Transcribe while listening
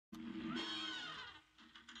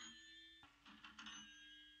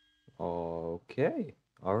Okay.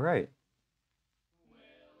 All right.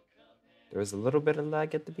 There was a little bit of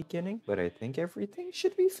lag at the beginning, but I think everything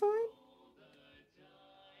should be fine.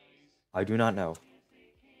 I do not know.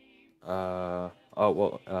 Oh,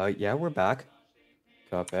 well, yeah, we're back.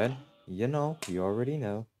 Cuphead. You already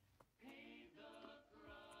know.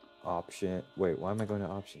 Option. Wait, why am I going to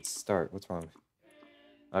options? Start. What's wrong?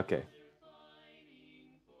 Okay.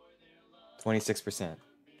 26%.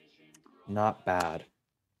 Not bad.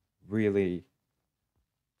 Really.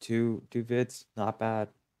 Two vids, not bad.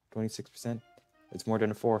 26%. It's more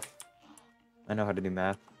than a fourth. I know how to do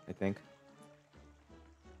math, I think.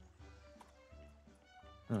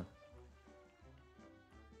 Huh.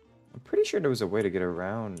 I'm pretty sure there was a way to get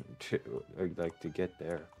around to, like, to get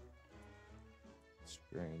there.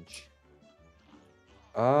 Strange.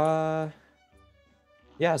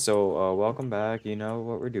 Yeah, so, welcome back. You know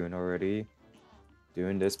what we're doing already.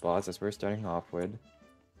 Doing this boss, that's what we're starting off with.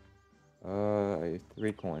 I have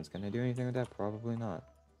 3 coins. Can I do anything with that? Probably not.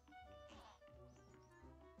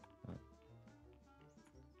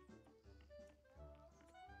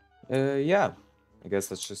 Yeah. I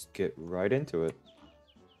guess let's just get right into it.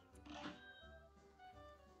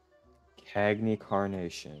 Cagney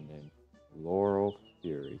Carnation and Laurel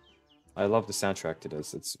Fury. I love the soundtrack to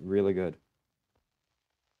this. It's really good.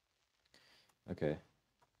 Okay.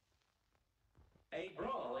 A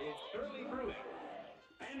brawl is surely brewing.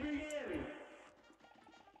 And begin!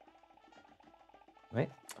 Wait,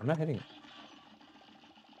 I'm not hitting it.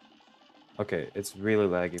 Okay, it's really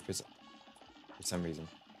laggy for some reason.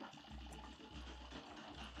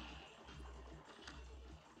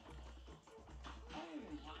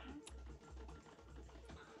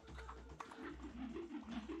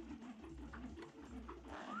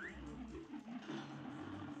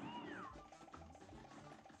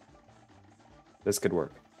 This could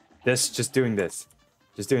work. Just doing this.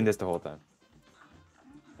 Just doing this the whole time.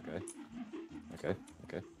 Okay. Okay.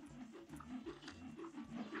 Okay.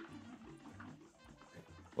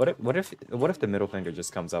 What if the middle finger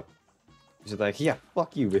just comes up? She's like, yeah,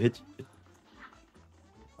 fuck you, bitch.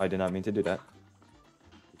 I did not mean to do that.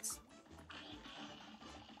 It's...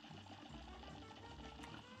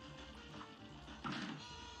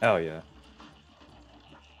 Oh yeah.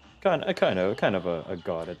 Kind of a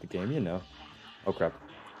god at the game, you know. Oh crap.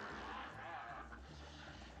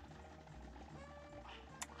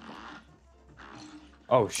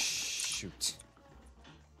 Oh shoot.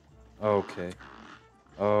 Okay.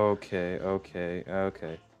 Okay, okay,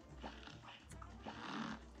 okay.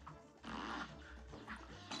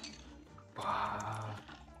 Ah.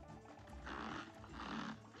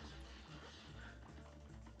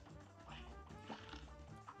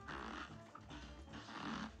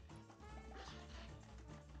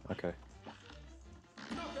 Okay.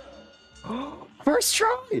 First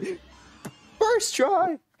try! First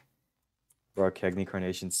try! Bro, Cagney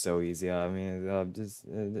Carnation's so easy. I mean,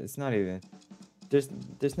 it's not even...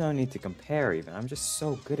 There's no need to compare even. I'm just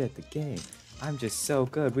so good at the game. I'm just so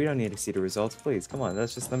good. We don't need to see the results, please. Come on,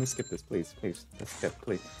 let me skip this, please. Please, let's skip,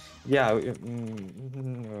 please. Yeah, we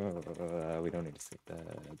don't need to skip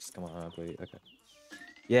that. Just come on, please. Okay.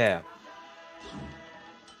 Yeah.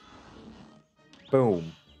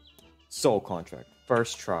 Boom. Soul contract.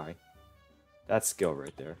 First try. That's skill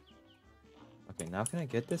right there. Okay, now can I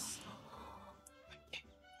get this?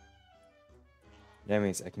 That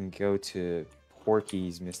means I can go to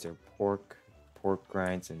Porky's Mr. Pork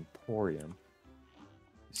Grinds Emporium.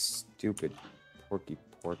 Stupid Porky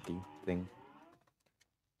thing.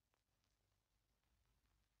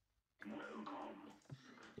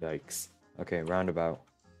 Yikes. Okay, roundabout.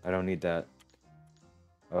 I don't need that.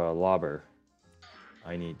 Lobber.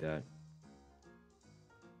 I need that.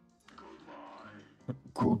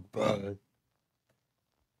 Goodbye.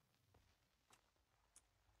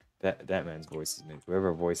 That man's voice is me.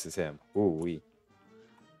 Whoever voices him. Ooh wee.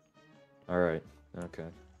 Alright. Okay.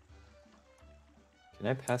 Can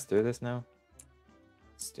I pass through this now?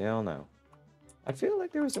 Still no. I feel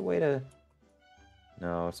like there was a way to...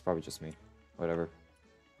 No, it's probably just me. Whatever.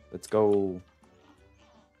 Let's go.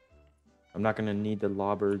 I'm not gonna need the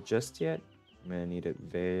lobber just yet. I'm gonna need it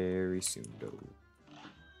very soon though.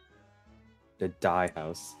 The Die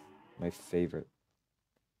House. My favorite.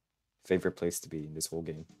 Favorite place to be in this whole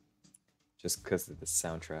game. Just because of the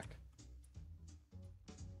soundtrack.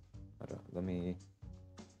 Hold on, let me...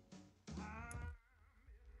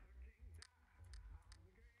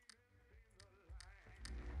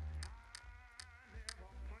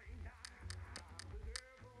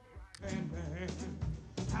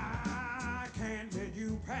 I can't let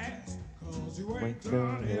you pass, 'cause you ain't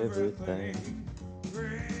done everything.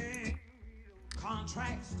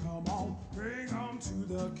 contracts, come on, bring them to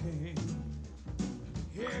the king.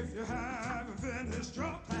 If you haven't finished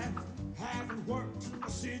your class, haven't worked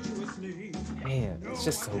assiduously, Man, it's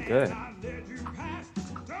just so good.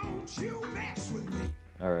 Don't you mess with me.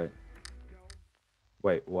 Alright.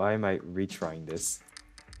 Wait, why am I retrying this?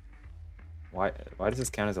 Why does this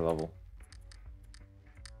count as a level?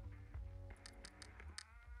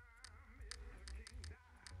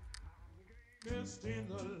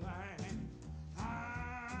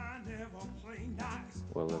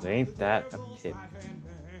 Well, it ain't that a pit.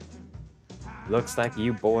 Looks like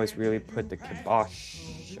you boys really put the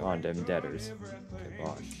kibosh on them debtors.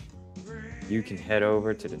 Kibosh. You can head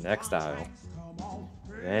over to the next aisle.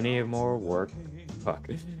 Any more work? Fuck.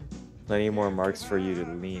 Plenty more marks for you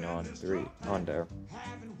to lean on. 3 on there.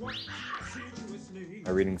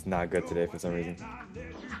 My reading's not good today for some reason.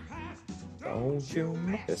 Don't you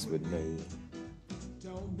mess with me.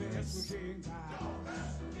 Yes.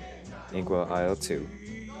 Inkwell aisle 2.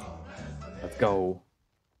 Let's go.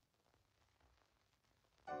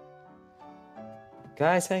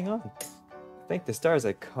 Guys, hang on. Thank the stars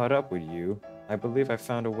I caught up with you. I believe I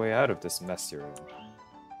found a way out of this mess you're in.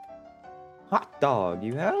 Hot dog,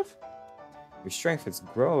 you have? Your strength is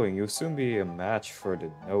growing. You'll soon be a match for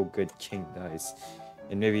the no-good King Dice.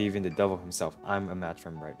 And maybe even the devil himself. I'm a match for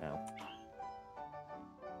him right now.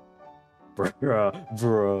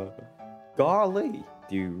 Bruh. Golly,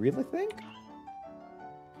 do you really think?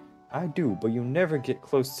 I do, but you'll never get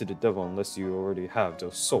close to the devil unless you already have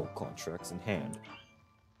those soul contracts in hand.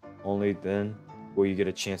 Only then will you get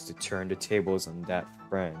a chance to turn the tables on that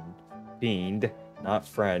fiend, not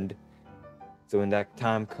friend. So when that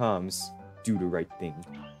time comes, do the right thing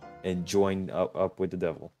and join up with the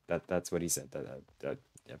devil. That's what he said.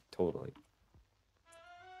 Yeah, totally.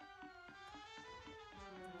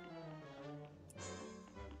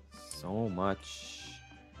 So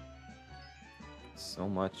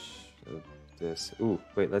much of this. Ooh,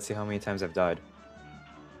 wait, let's see how many times I've died.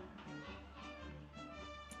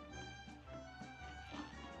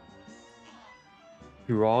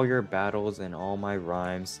 Through all your battles and all my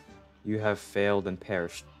rhymes, you have failed and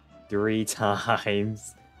perished 3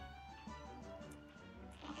 times.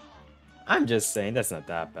 I'm just saying, that's not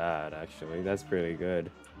that bad, actually. That's pretty good.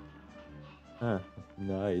 Huh,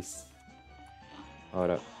 nice. Hold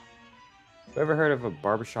up. Have you ever heard of a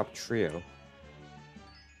barbershop trio?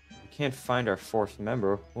 We can't find our 4th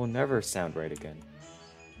member. We'll never sound right again.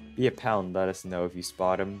 Be a pal and let us know if you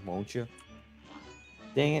spot him, won't you?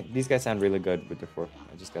 Dang it, these guys sound really good with the 4th.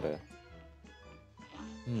 I just gotta...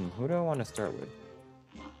 who do I want to start with?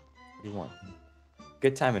 What do you want?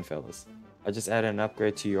 Good timing, fellas. I just added an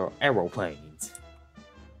upgrade to your aeroplanes.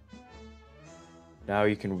 Now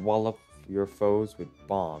you can wallop your foes with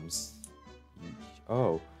bombs.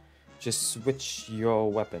 Oh, just switch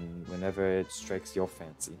your weapon whenever it strikes your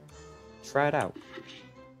fancy. Try it out.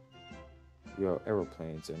 Your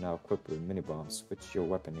aeroplanes are now equipped with mini bombs. Switch your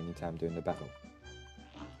weapon anytime during the battle.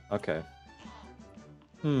 Okay.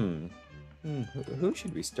 Who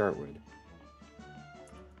should we start with?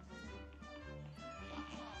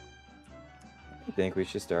 I think we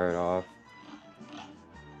should start off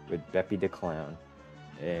with Beppy the Clown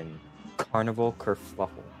and Carnival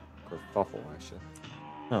Kerfuffle. Kerfuffle, actually.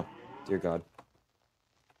 Oh, dear God.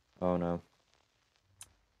 Oh no.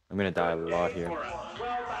 I'm gonna die a lot here. Now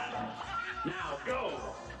go.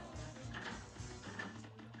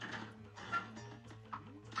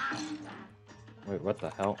 Wait, what the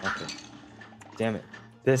hell? Okay. Damn it.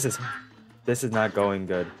 This is not going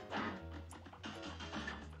good.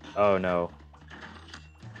 Oh no.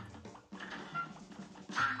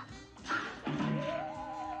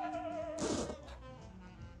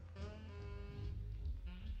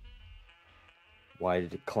 Why did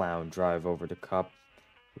the clown drive over the cup?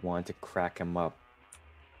 He wanted to crack him up.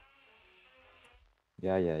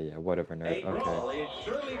 Yeah, whatever, nerd. Okay.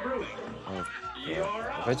 Oh,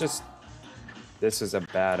 if I just... This is a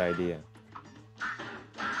bad idea.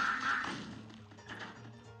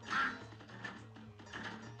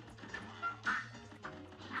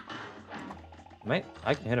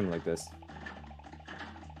 I can hit him like this.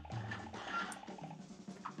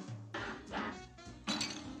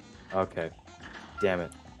 Okay. Damn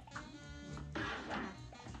it.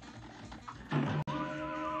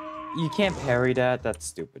 You can't parry that? That's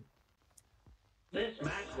stupid. This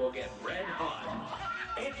match will get red hot.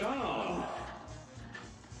 It's on.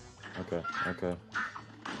 Okay.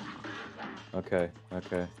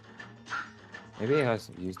 Maybe I have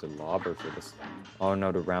to use the lobber for this. Oh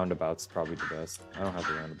no, the roundabout's probably the best. I don't have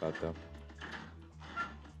the roundabout though.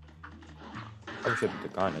 Probably should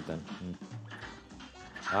have gone it then.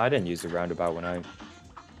 I didn't use the roundabout when I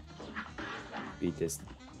beat this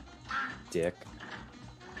dick.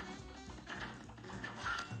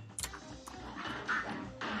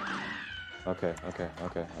 Okay.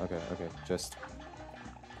 Just...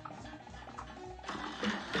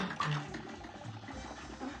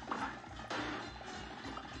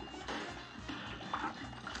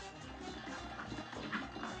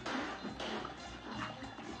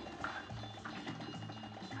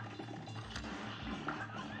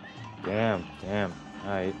 Damn.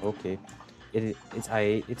 Alright, okay. It's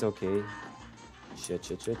alright, it's okay.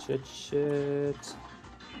 Shit.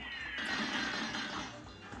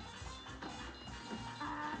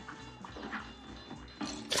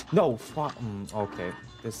 No, fuck. Okay,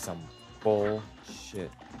 this is some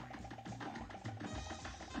bullshit.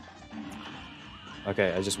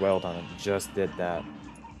 Okay, I just wailed on it. Just did that.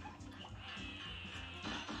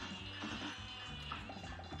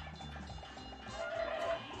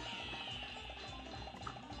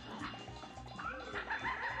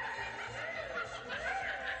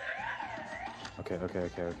 Okay.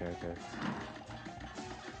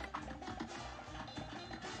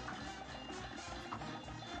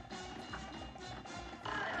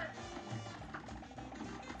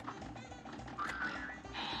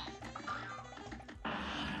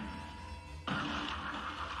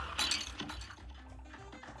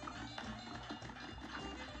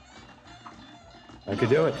 I could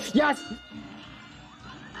do it. Yes!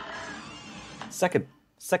 Second,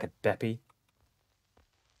 Beppy.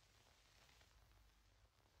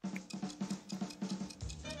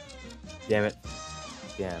 Damn it.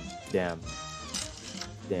 Damn.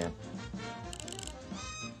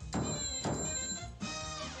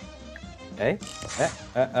 Hey?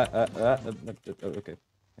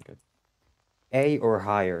 Okay. A or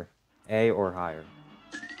higher.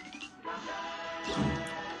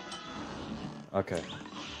 Okay.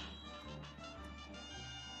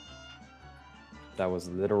 That was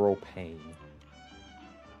literal pain.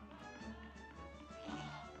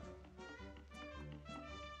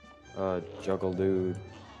 Juggle dude.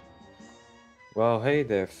 Well, hey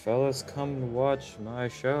there, fellas. Come watch my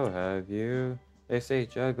show, have you? They say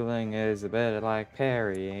juggling is a bit like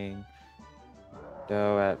parrying.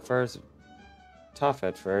 Though at first... Tough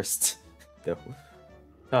at first. But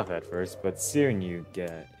soon you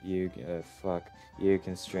can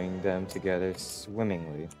string them together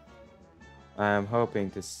swimmingly. I'm hoping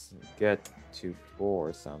to get to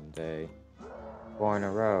 4 someday. 4 in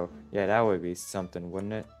a row. Yeah, that would be something,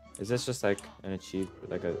 wouldn't it? Is this just like an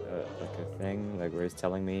like a thing, like where it's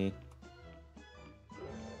telling me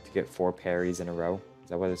to get 4 parries in a row? Is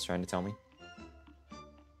that what it's trying to tell me?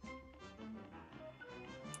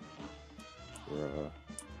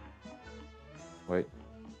 Wait.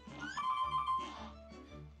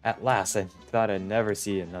 At last, I thought I'd never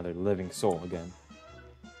see another living soul again.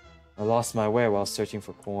 I lost my way while searching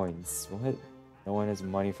for coins. What? No one has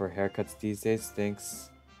money for haircuts these days,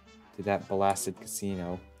 thanks to that blasted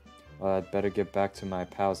casino. Well, I'd better get back to my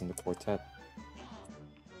pals in the quartet.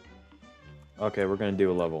 Okay, we're gonna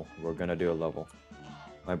do a level.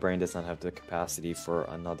 My brain does not have the capacity for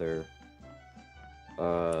another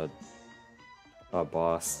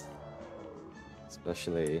boss.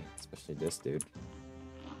 Especially this dude.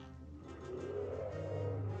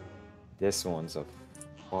 This one's a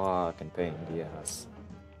fucking pain in the ass.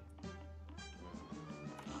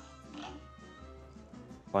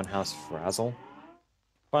 Funhouse Frazzle?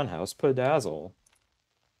 Funhouse Pedazzle.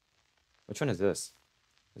 Which one is this?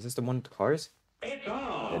 Is this the one with the cars? It's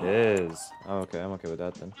on. It is. Oh, okay, I'm okay with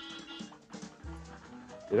that then.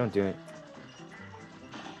 They don't do it.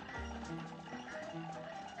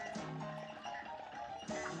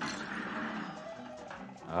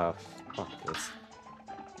 Ah, fuck this.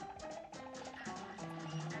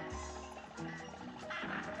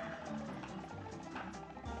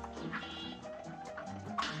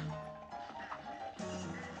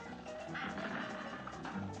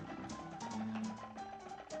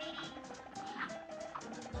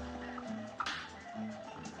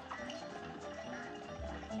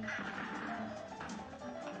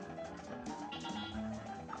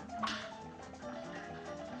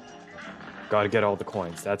 Gotta get all the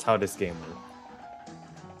coins. That's how this game works.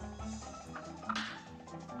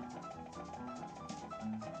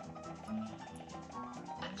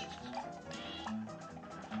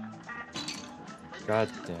 God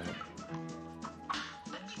damn it.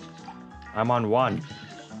 I'm on 1.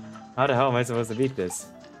 How the hell am I supposed to beat this?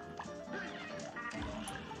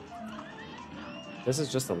 This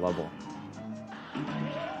is just a level.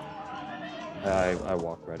 I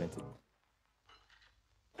walk right into it.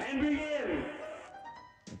 And begin.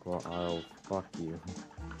 Well, I'll fuck you.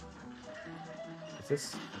 Is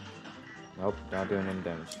this? Nope, not doing any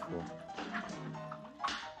damage. Cool.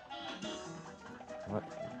 What?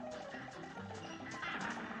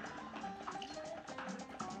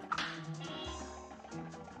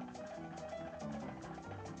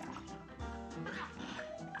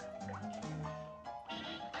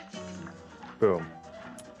 Boom.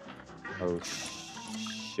 Oh,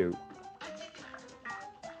 shoot.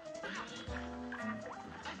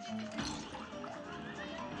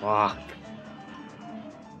 Fuck.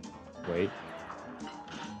 Wait.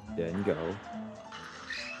 Then go.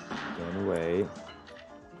 Then wait.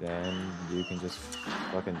 Then you can just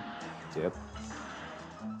fucking dip.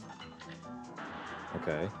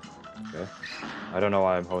 Okay. Okay. I don't know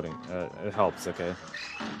why I'm holding. It helps, okay?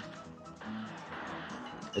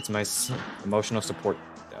 It's my emotional support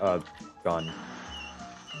gun.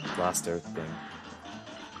 Blaster thing.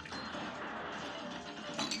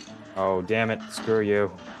 Oh, damn it. Screw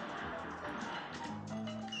you.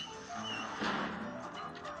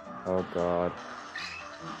 Oh, God.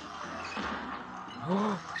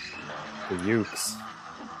 The ukes.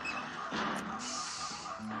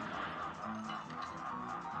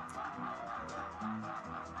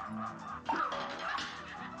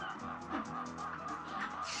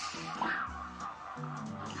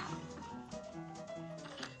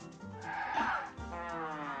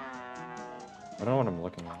 I don't know what I'm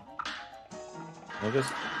looking at. I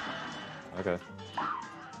just... Okay.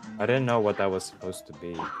 I didn't know what that was supposed to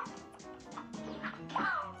be.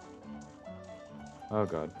 Oh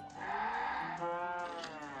god.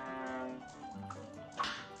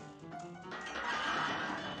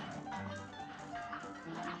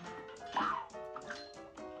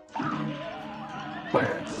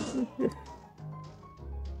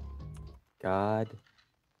 God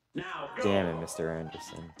Now go. damn it, Mr.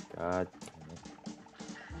 Anderson. God damn it.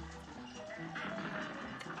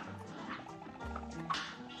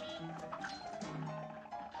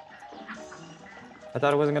 I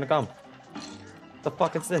thought it wasn't gonna come. What the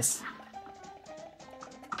fuck is this?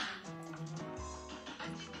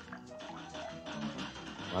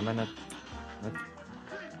 Why am I not... What?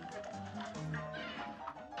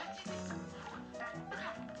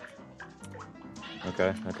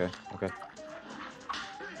 Okay, okay, okay.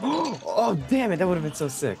 Oh, damn it, that would have been so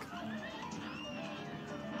sick.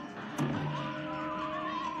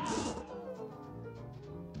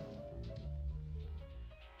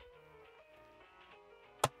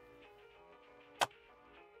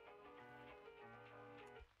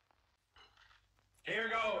 Here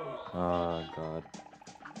goes. Oh, God.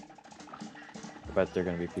 I bet there are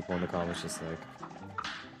gonna be people in the comments just like...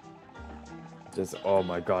 Just, oh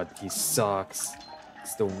my god, he sucks.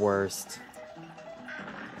 It's the worst.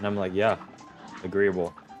 And I'm like, yeah,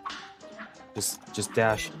 agreeable. Just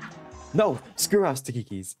dash. No! Screw off, sticky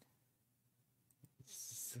keys.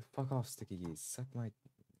 Fuck off, sticky keys. Suck my...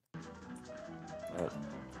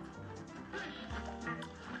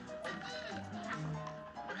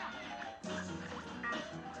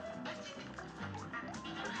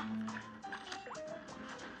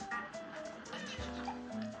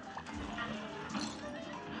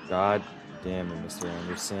 God damn it, Mr.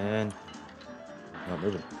 Anderson. Not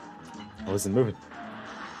moving. I wasn't moving.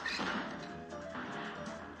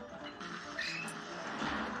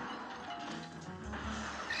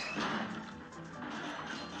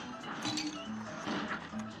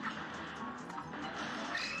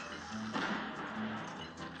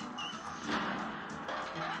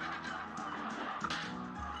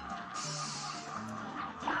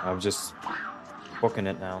 I'm just booking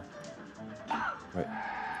it now. Wait.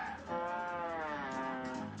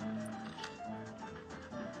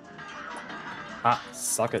 Ah,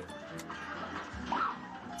 suck it.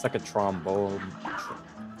 Suck a trombone.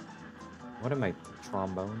 What am I?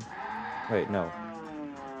 Trombone? Wait, no.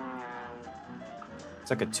 It's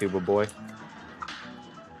like a tuba boy.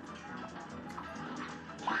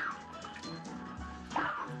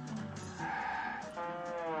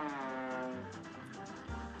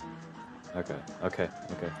 Okay, okay,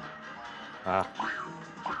 okay. Ah.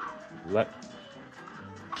 Let...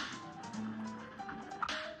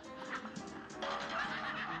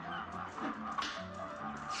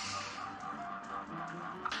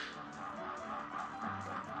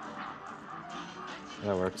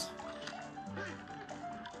 That works.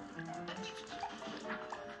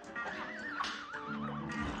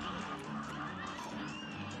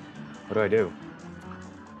 What do I do?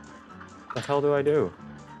 What the hell do I do?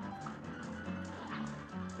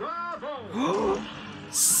 Bravo.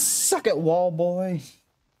 Suck it, wall boy.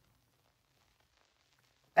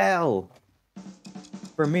 L.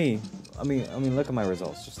 For me. I mean, look at my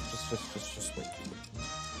results. Just wait.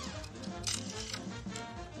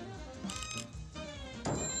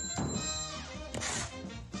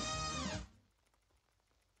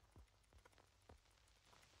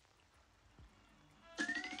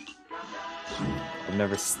 I've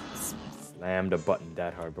never slammed a button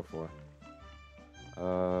that hard before.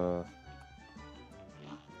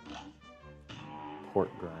 Pork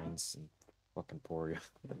grinds and fucking pork.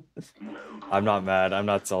 I'm not mad. I'm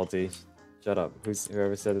not salty. Shut up.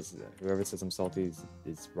 Whoever says I'm salty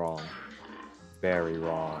is wrong. Very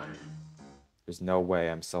wrong. There's no way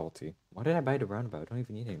I'm salty. Why did I buy the roundabout? I don't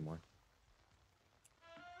even need it anymore.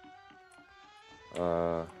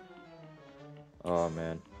 Oh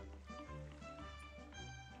man.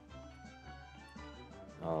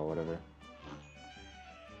 Oh, whatever.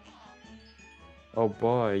 Oh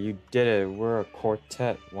boy, you did it. We're a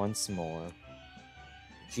quartet once more.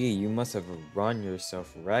 Gee, you must have run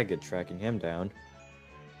yourself ragged tracking him down.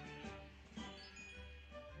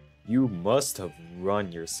 You must have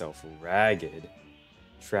run yourself ragged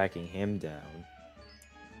tracking him down.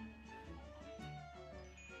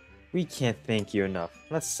 We can't thank you enough.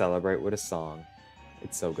 Let's celebrate with a song.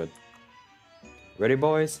 It's so good. Ready,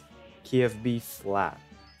 boys? Key of B flat.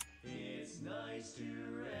 It's nice to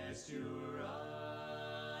rest your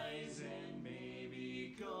eyes and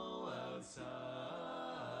maybe go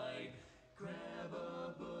outside. Grab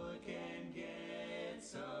a book and get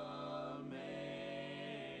some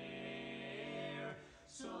air.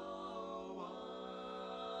 So what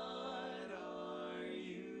are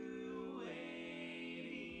you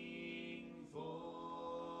waiting for?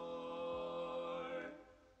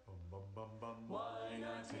 Why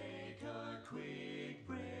not take a quick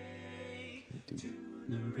break? Tune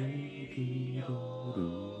the radio.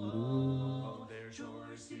 There's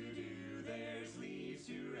chores to do, there's leaves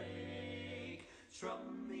to rake.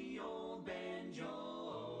 Strum the old banjo.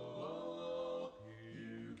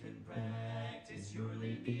 You can practice your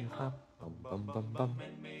Lindy Hop.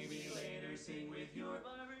 And maybe later sing with your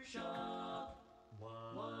barbershop.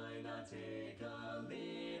 Why not take a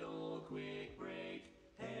little quick break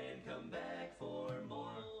and come back for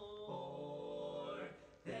more?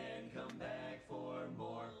 Then come back for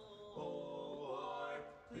more. Or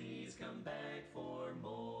please come back for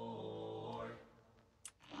more.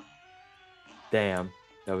 Damn,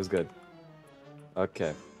 that was good.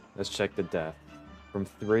 Okay, let's check the death. From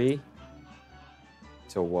 3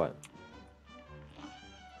 to what?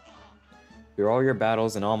 Through all your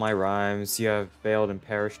battles and all my rhymes, you have failed and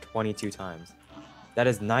perished 22 times. That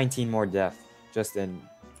is 19 more deaths just in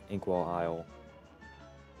Inkwell Isle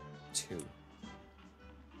 2.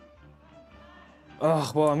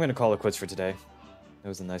 Oh, well, I'm gonna call it quits for today. That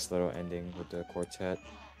was a nice little ending with the quartet.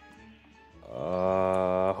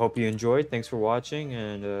 Hope you enjoyed. Thanks for watching,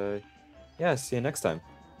 and yeah, see you next time.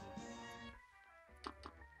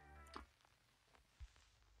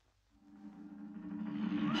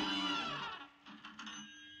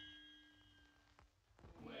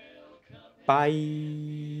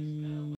 Bye.